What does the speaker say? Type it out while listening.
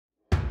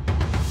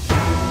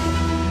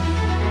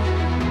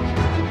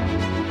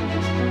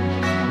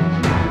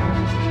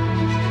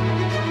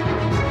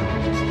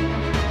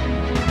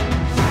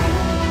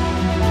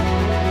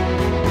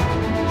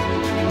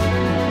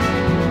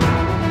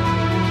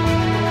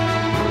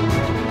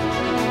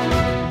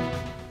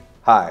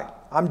Hi,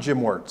 I'm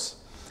Jim Wirtz.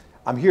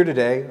 I'm here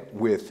today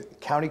with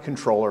County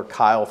Controller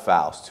Kyle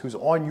Foust, who's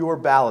on your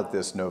ballot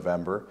this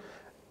November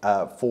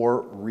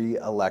for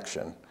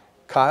re-election.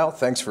 Kyle,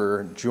 thanks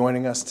for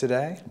joining us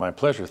today. My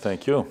pleasure,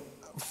 thank you.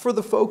 For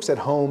the folks at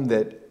home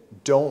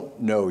that don't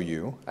know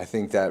you, I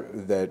think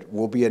that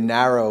will be a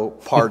narrow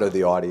part of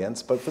the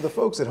audience, but for the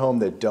folks at home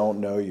that don't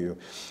know you,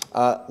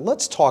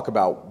 let's talk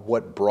about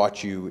what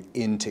brought you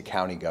into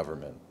county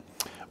government.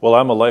 Well,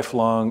 I'm a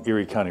lifelong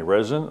Erie County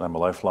resident. I'm a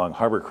lifelong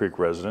Harbor Creek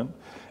resident,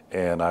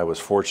 and I was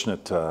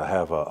fortunate to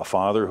have a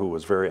father who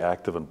was very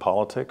active in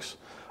politics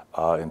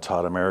and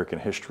taught American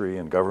history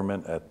and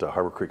government at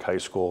Harbor Creek High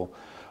School.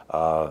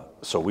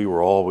 So we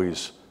were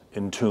always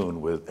in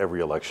tune with every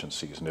election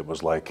season. It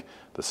was like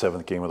the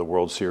 7th game of the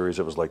World Series.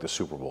 It was like the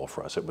Super Bowl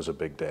for us. It was a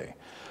big day.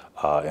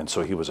 And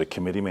so he was a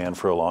committee man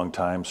for a long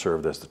time,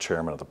 served as the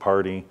chairman of the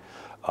party.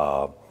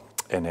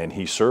 And then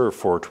he served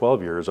for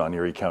 12 years on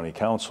Erie County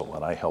Council,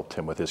 and I helped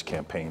him with his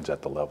campaigns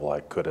at the level I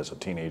could as a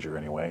teenager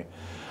anyway,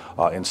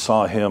 and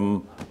saw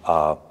him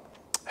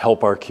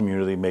help our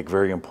community make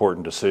very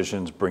important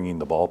decisions, bringing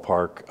the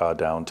ballpark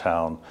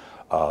downtown,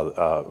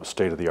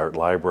 state-of-the-art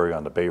library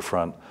on the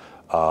bayfront,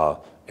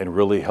 and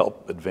really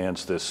help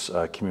advance this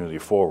community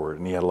forward.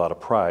 And he had a lot of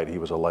pride. He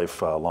was a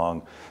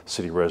lifelong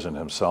city resident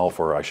himself,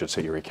 or I should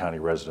say Erie County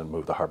resident,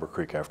 moved to Harbor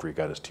Creek after he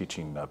got his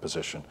teaching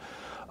position.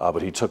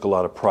 But he took a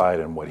lot of pride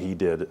in what he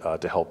did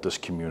to help this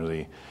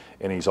community,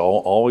 and he's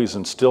always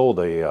instilled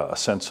a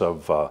sense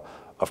of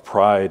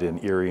pride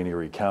in Erie and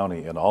Erie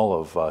County and all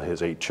of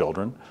his 8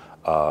 children.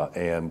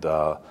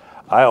 I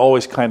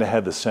always kind of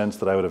had the sense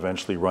that I would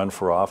eventually run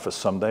for office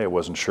someday. I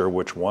wasn't sure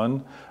which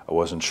one, I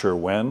wasn't sure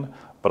when,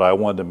 but I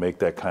wanted to make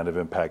that kind of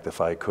impact if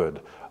I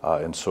could.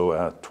 And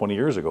so 20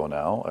 years ago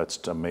now,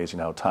 it's amazing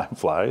how time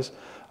flies,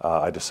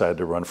 I decided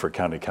to run for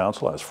county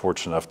council. I was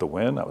fortunate enough to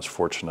win. I was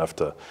fortunate enough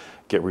to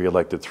get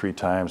reelected 3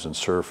 times and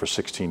serve for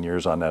 16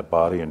 years on that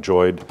body.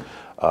 Enjoyed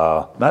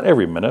not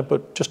every minute,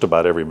 but just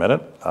about every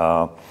minute.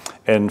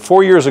 And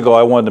 4 years ago,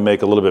 I wanted to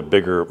make a little bit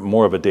bigger,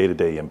 more of a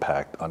day-to-day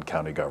impact on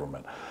county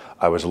government.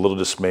 I was a little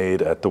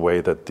dismayed at the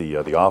way that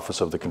the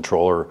office of the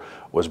controller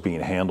was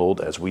being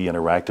handled as we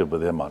interacted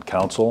with him on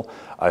council.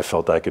 I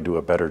felt I could do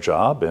a better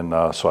job,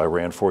 and so I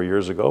ran 4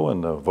 years ago,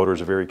 and the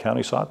voters of Erie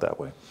County saw it that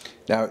way.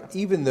 Now,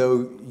 even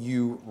though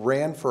you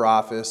ran for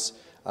office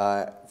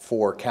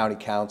for county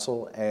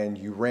council and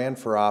you ran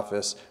for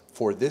office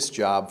for this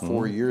job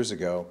 4 years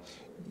ago,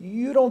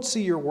 you don't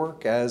see your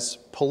work as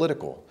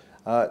political.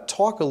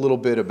 Talk a little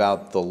bit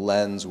about the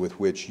lens with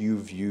which you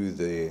view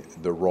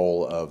the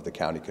role of the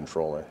county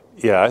controller.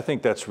 Yeah, I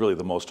think that's really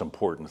the most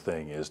important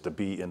thing, is to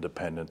be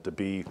independent, to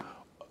be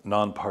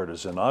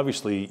nonpartisan.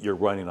 Obviously, you're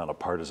running on a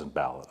partisan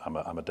ballot. I'm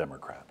a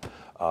Democrat.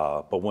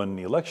 But when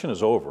the election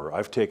is over,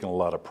 I've taken a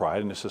lot of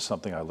pride, and this is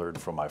something I learned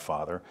from my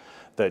father,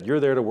 that you're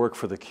there to work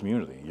for the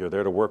community. You're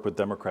there to work with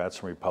Democrats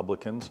and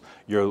Republicans.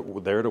 You're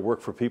there to work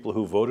for people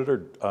who voted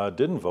or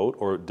didn't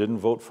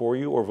vote for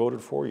you or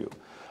voted for you.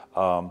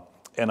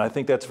 And I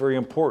think that's very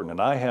important. And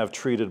I have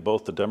treated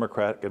both the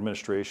Democratic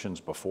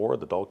administrations before,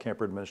 the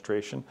Dahlkemper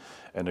administration,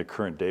 and the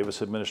current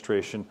Davis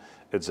administration,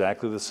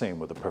 exactly the same,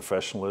 with the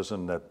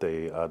professionalism that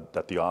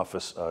the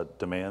office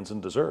demands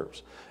and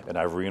deserves. And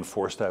I've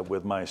reinforced that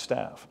with my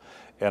staff.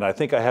 And I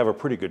think I have a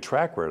pretty good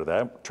track record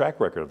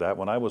of that.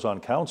 When I was on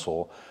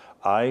council,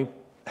 I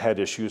had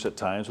issues at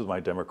times with my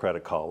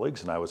Democratic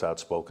colleagues, and I was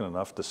outspoken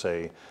enough to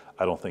say,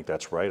 I don't think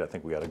that's right. I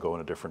think we got to go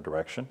in a different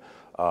direction.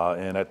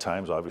 And at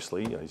times,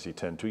 obviously, as you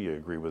tend to, you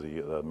agree with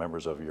the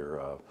members of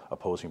your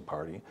opposing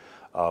party.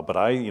 But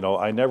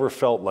I never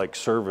felt like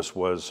service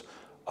was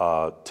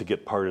to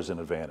get partisan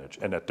advantage,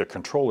 and at the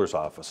controller's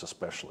office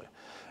especially.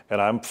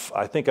 And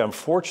I think I'm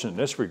fortunate in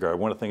this regard.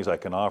 One of the things I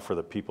can offer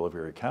the people of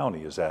Erie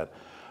County is that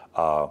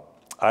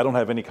I don't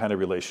have any kind of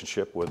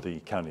relationship with the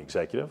county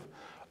executive.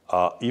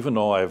 Even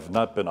though I've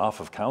not been off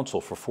of council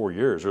for 4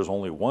 years, there's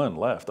only one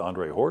left,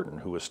 Andre Horton,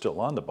 who was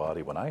still on the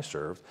body when I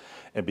served.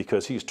 And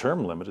because he's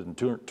term limited,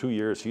 in two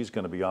years, he's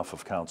going to be off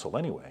of council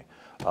anyway.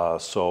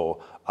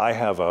 So I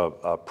have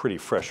a pretty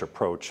fresh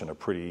approach and a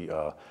pretty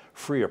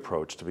free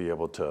approach to be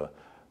able to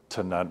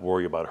not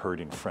worry about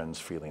hurting friends'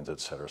 feelings,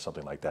 et cetera,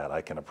 something like that. I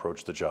can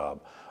approach the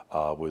job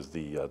with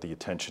the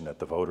attention that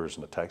the voters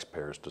and the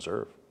taxpayers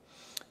deserve.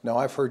 Now,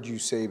 I've heard you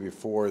say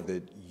before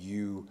that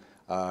you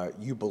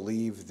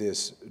believe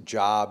this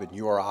job in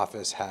your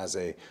office has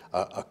a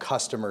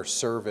customer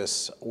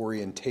service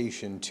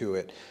orientation to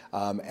it,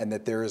 and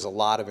that there is a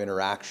lot of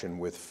interaction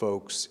with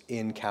folks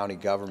in county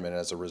government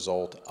as a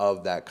result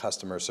of that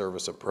customer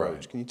service approach.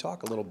 Right. Can you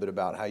talk a little bit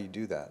about how you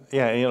do that?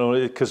 Yeah,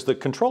 because the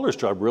controller's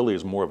job really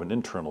is more of an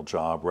internal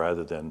job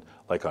rather than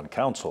like on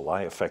council.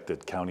 I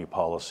affected county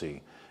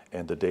policy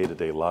and the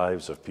day-to-day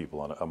lives of people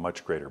on a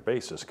much greater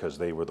basis because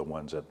they were the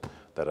ones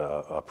that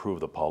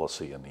approved the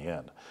policy in the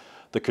end.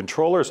 The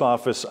controller's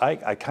office,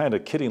 I kind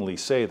of kiddingly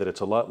say that it's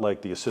a lot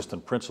like the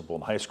assistant principal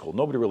in high school.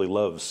 Nobody really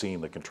loves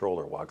seeing the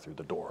controller walk through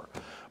the door,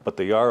 but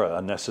they are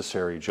a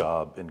necessary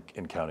job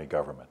in county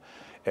government.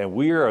 And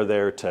we are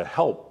there to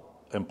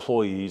help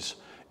employees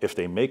if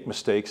they make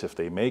mistakes, if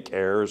they make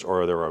errors,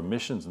 or there are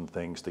omissions and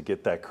things, to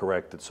get that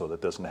corrected so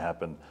that doesn't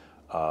happen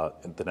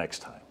the next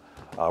time.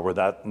 We're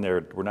not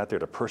there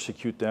to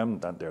persecute them,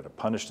 not there to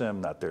punish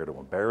them, not there to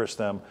embarrass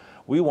them.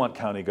 We want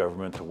county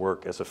government to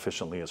work as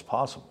efficiently as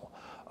possible.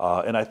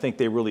 And I think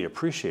they really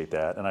appreciate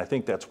that, and I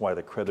think that's why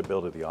the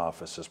credibility of the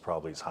office is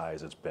probably as high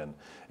as it's been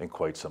in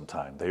quite some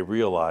time. They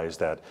realize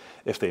that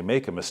if they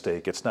make a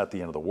mistake, it's not the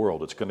end of the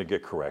world, it's going to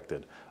get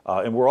corrected.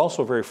 And we're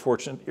also very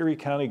fortunate. Erie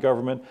County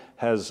government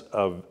has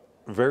a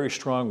very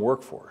strong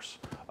workforce.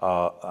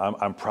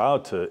 I'm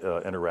proud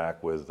to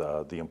interact with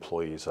the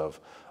employees of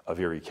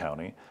Erie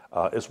County,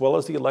 as well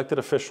as the elected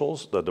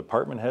officials, the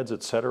department heads,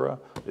 et cetera,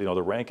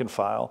 the rank and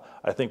file.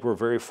 I think we're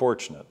very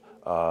fortunate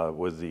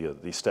with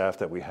the staff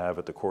that we have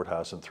at the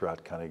courthouse and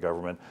throughout county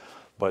government.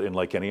 But in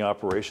like any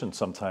operation,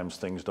 sometimes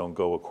things don't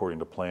go according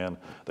to plan.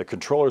 The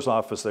controller's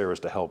office there is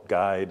to help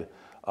guide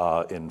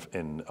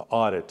in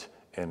audit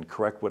and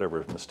correct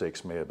whatever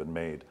mistakes may have been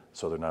made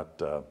so they're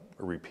not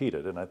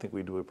repeated. And I think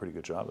we do a pretty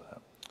good job of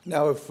that.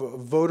 Now, if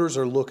voters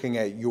are looking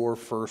at your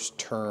first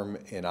term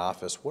in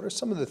office, what are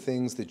some of the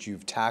things that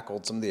you've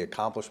tackled, some of the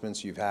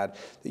accomplishments you've had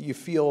that you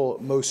feel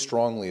most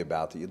strongly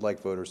about that you'd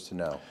like voters to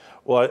know?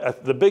 Well,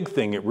 the big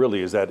thing it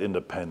really is that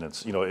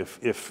independence.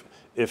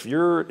 If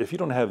you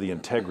don't have the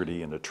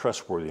integrity and the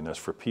trustworthiness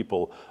for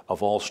people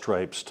of all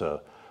stripes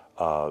to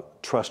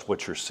trust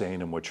what you're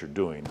saying and what you're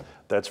doing,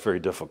 that's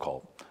very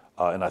difficult.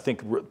 And I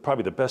think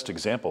probably the best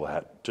example of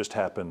that just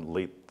happened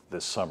late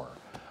this summer.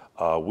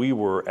 We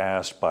were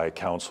asked by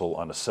council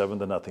on a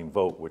 7-0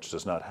 vote, which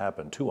does not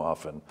happen too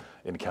often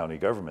in county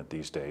government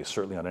these days,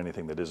 certainly on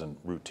anything that isn't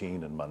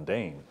routine and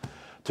mundane,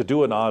 to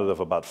do an audit of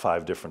about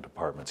 5 different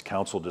departments.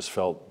 Council just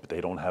felt they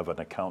don't have an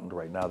accountant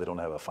right now, they don't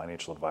have a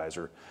financial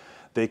advisor.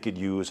 They could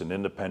use an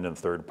independent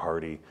third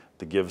party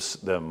to give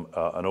them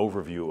an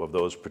overview of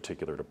those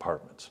particular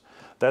departments.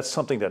 That's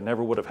something that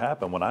never would have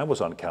happened when I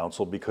was on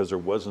council because there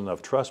wasn't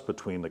enough trust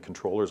between the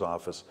controller's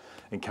office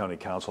and county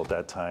council at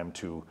that time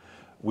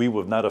we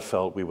would not have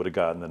felt we would have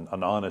gotten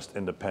an honest,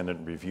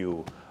 independent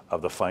review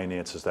of the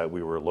finances that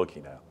we were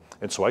looking at.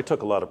 And so I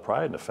took a lot of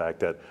pride in the fact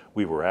that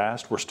we were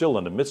asked, we're still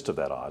in the midst of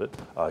that audit,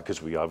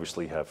 because we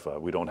obviously have,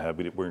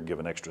 we're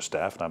given extra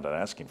staff, and I'm not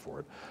asking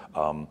for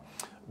it.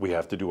 We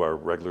have to do our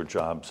regular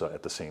jobs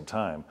at the same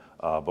time,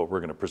 but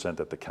we're going to present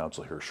that to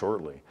council here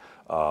shortly.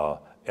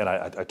 And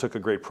I took a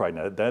great pride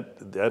in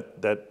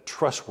that. That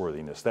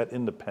trustworthiness, that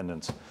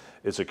independence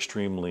is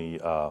extremely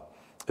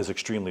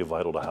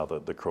vital to how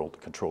the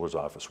controller's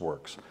office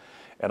works.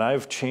 And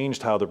I've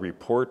changed how the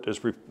report is,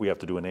 we have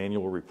to do an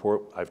annual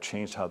report. I've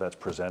changed how that's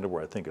presented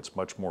where I think it's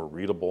much more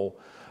readable,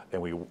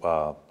 and we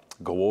go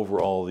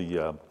over all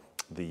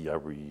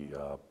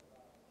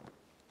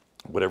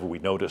whatever we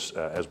notice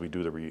as we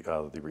do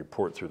the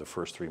report through the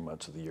first 3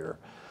 months of the year.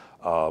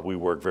 We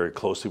work very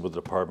closely with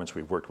the departments.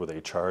 We've worked with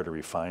HR to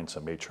refine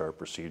some HR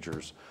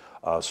procedures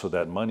so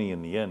that money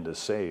in the end is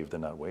saved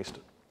and not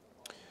wasted.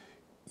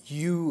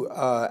 You,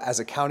 as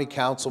a county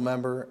council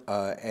member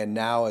and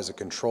now as a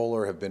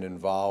controller, have been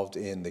involved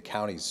in the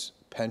county's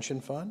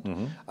pension fund.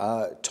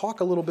 Mm-hmm.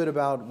 Talk a little bit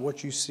about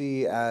what you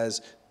see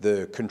as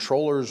the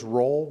controller's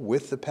role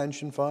with the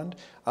pension fund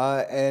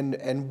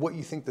and what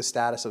you think the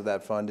status of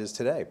that fund is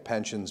today,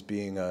 pensions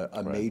being a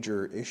right.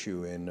 major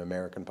issue in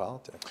American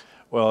politics.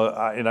 Well,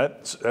 and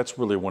that's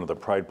really one of the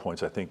pride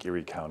points I think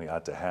Erie County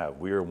ought to have.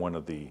 We are one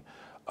of the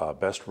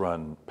best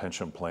run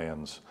pension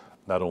plans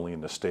not only in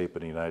the state,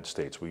 but in the United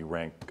States. We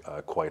rank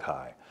quite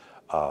high.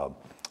 I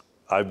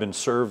have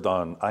served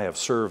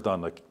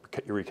on the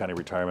Erie County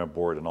Retirement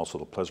Board and also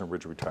the Pleasant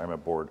Ridge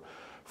Retirement Board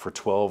for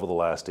 12 of the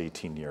last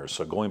 18 years.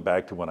 So going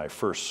back to when I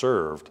first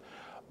served,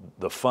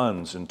 the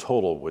funds in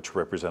total, which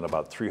represent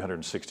about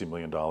 $360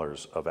 million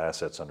of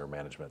assets under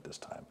management at this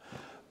time,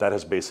 that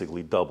has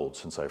basically doubled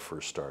since I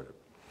first started.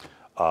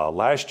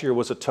 Last year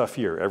was a tough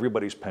year.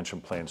 Everybody's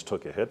pension plans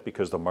took a hit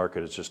because the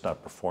market is just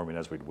not performing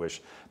as we'd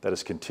wish. That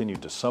has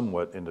continued to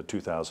somewhat into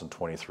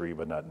 2023,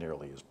 but not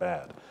nearly as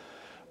bad.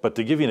 But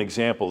to give you an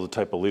example of the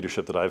type of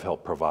leadership that I've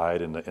helped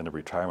provide and the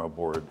retirement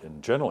board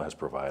in general has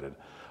provided,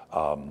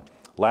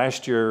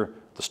 last year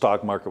the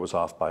stock market was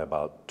off by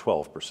about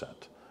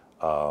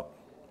 12%.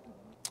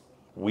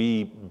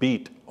 We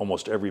beat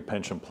almost every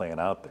pension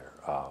plan out there,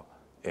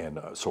 and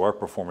so our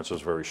performance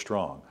was very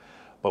strong.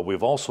 But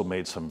we've also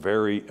made some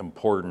very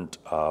important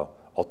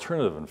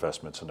alternative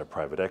investments into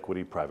private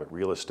equity, private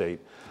real estate.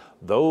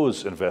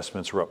 Those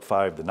investments were up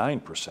 5 to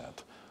 9%.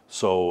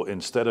 So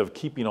instead of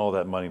keeping all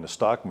that money in the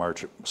stock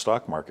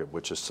market,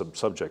 which is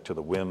subject to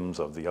the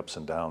whims of the ups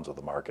and downs of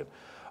the market,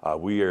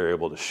 we are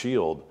able to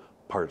shield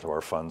part of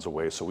our funds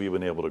away. So we've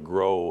been able to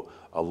grow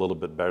a little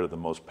bit better than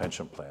most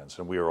pension plans.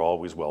 And we are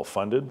always well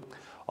funded.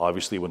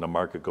 Obviously, when the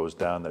market goes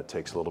down, that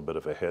takes a little bit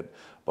of a hit,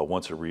 but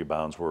once it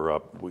rebounds, we're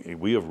up.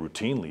 We have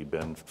routinely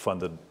been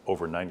funded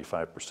over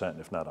 95%,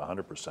 if not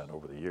 100%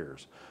 over the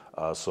years.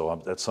 So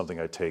that's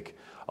something I take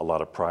a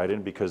lot of pride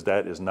in because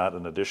that is not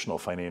an additional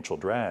financial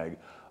drag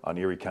on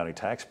Erie County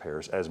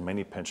taxpayers, as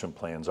many pension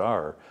plans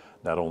are,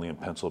 not only in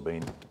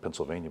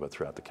Pennsylvania, but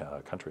throughout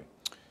the country.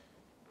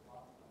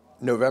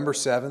 November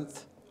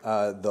 7th,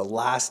 the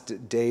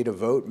last day to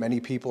vote.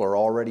 Many people are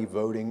already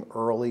voting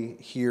early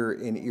here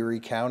in Erie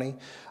County.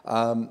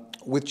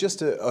 With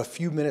just a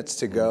few minutes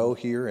to go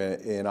here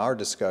in our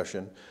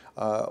discussion,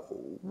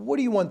 what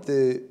do you want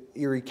the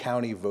Erie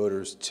County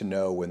voters to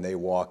know when they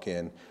walk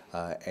in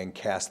and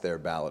cast their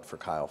ballot for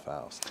Kyle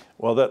Foust?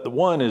 Well, the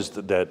one is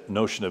that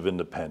notion of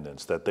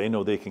independence, that they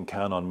know they can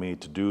count on me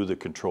to do the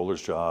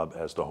controller's job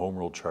as the home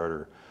rule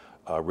charter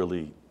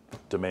really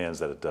demands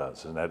that it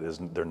does. And that is,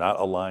 they're not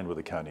aligned with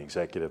the county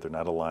executive, they're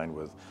not aligned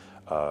with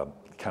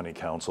county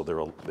council.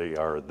 They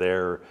are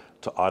there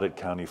to audit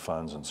county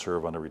funds and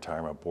serve on the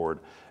retirement board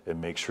and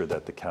make sure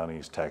that the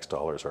county's tax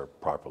dollars are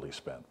properly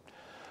spent.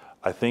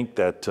 I think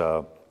that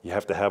you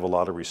have to have a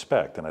lot of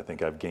respect, and I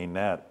think I've gained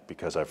that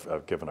because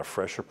I've given a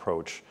fresh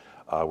approach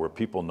where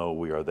people know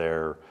we are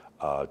there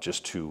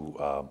just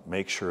to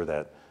make sure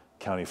that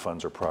county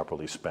funds are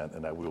properly spent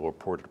and that we will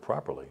report it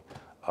properly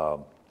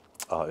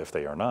if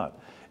they are not.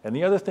 And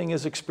the other thing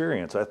is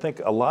experience. I think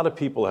a lot of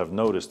people have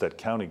noticed that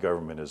county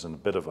government is in a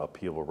bit of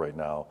upheaval right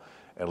now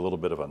and a little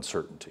bit of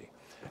uncertainty.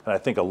 And I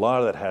think a lot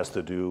of that has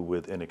to do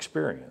with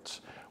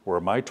inexperience,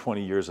 where my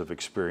 20 years of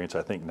experience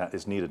I think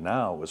is needed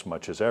now as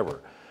much as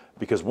ever.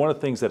 Because one of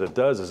the things that it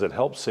does is it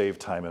helps save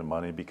time and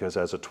money, because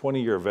as a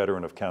 20-year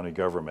veteran of county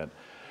government,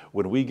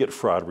 when we get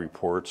fraud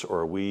reports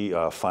or we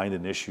find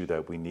an issue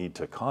that we need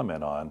to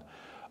comment on,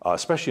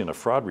 especially in the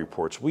fraud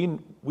reports, we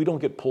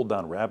don't get pulled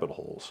down rabbit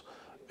holes.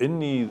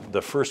 In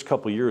the first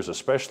couple of years,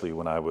 especially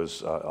when I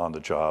was on the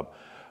job,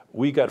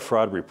 we got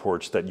fraud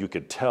reports that you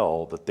could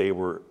tell that they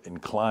were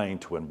inclined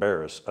to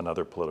embarrass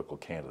another political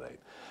candidate.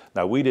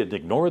 Now, we didn't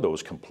ignore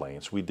those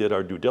complaints. We did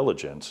our due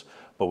diligence,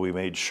 but we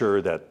made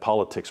sure that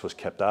politics was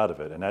kept out of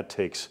it, and that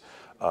takes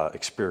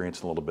experience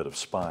and a little bit of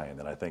spine.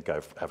 And I think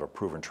I have a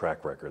proven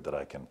track record that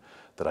I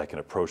can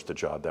approach the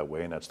job that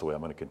way, and that's the way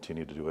I'm going to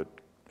continue to do it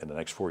in the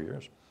next 4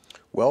 years.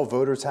 Well,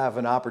 voters have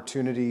an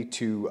opportunity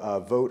to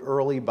vote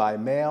early by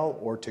mail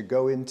or to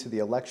go into the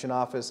election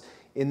office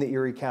in the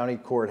Erie County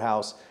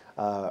Courthouse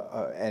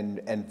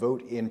and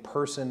vote in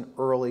person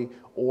early,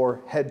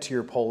 or head to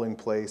your polling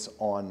place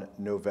on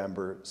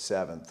November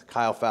 7th.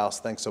 Kyle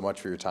Foust, thanks so much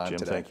for your time today.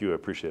 Jim, thank you. I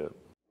appreciate it.